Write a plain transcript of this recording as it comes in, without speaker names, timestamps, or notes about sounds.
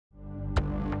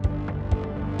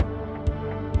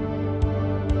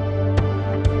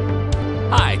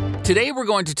Today we're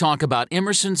going to talk about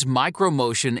Emerson's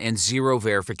micromotion and zero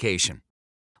verification.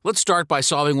 Let's start by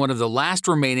solving one of the last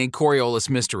remaining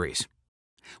Coriolis mysteries.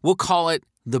 We'll call it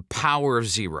the power of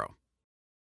zero.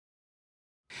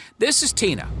 This is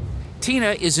Tina.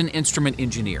 Tina is an instrument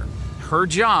engineer. Her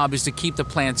job is to keep the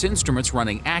plant's instruments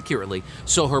running accurately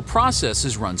so her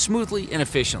processes run smoothly and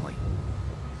efficiently.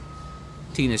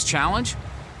 Tina's challenge?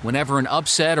 Whenever an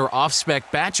upset or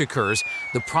off-spec batch occurs,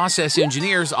 the process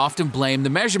engineers often blame the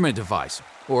measurement device,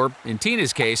 or in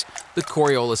Tina's case, the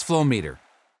Coriolis flow meter.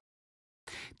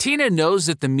 Tina knows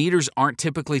that the meters aren't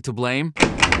typically to blame,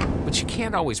 but she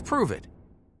can't always prove it.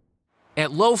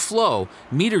 At low flow,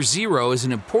 meter zero is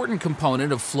an important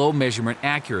component of flow measurement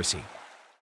accuracy.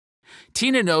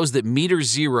 Tina knows that meter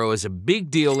zero is a big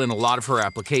deal in a lot of her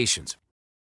applications.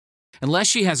 Unless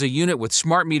she has a unit with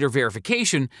smart meter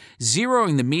verification,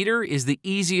 zeroing the meter is the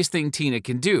easiest thing Tina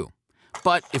can do.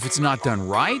 But if it's not done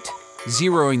right,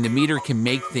 zeroing the meter can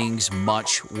make things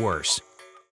much worse.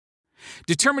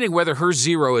 Determining whether her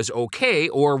zero is okay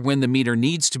or when the meter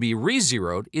needs to be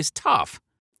re-zeroed is tough.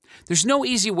 There's no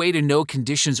easy way to know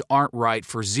conditions aren't right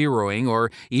for zeroing or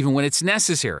even when it's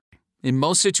necessary. In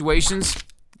most situations,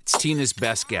 it's Tina's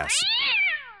best guess.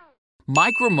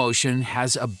 Micromotion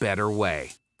has a better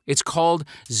way. It's called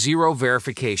zero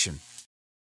verification.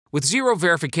 With zero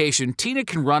verification, Tina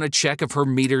can run a check of her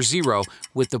meter zero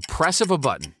with the press of a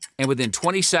button. And within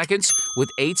 20 seconds, with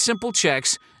 8 simple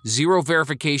checks, zero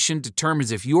verification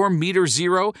determines if your meter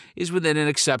zero is within an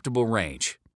acceptable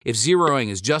range. If zeroing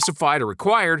is justified or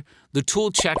required, the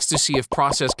tool checks to see if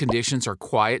process conditions are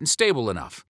quiet and stable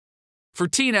enough. For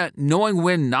Tina, knowing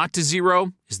when not to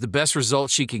zero is the best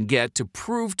result she can get to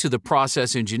prove to the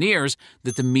process engineers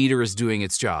that the meter is doing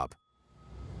its job.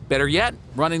 Better yet,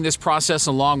 running this process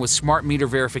along with smart meter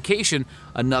verification,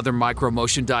 another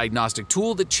micromotion diagnostic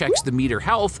tool that checks the meter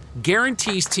health,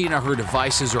 guarantees Tina her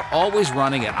devices are always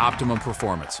running at optimum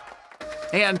performance.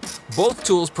 And both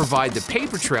tools provide the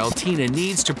paper trail Tina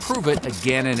needs to prove it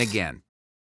again and again.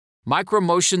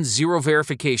 Micromotion zero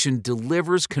verification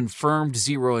delivers confirmed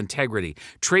zero integrity,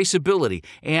 traceability,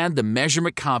 and the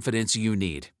measurement confidence you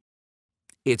need.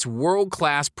 It's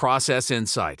world-class process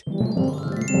insight.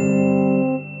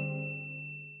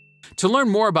 To learn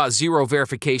more about zero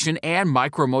verification and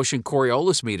micromotion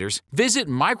Coriolis meters, visit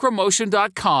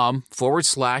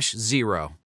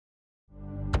micromotion.com/zero.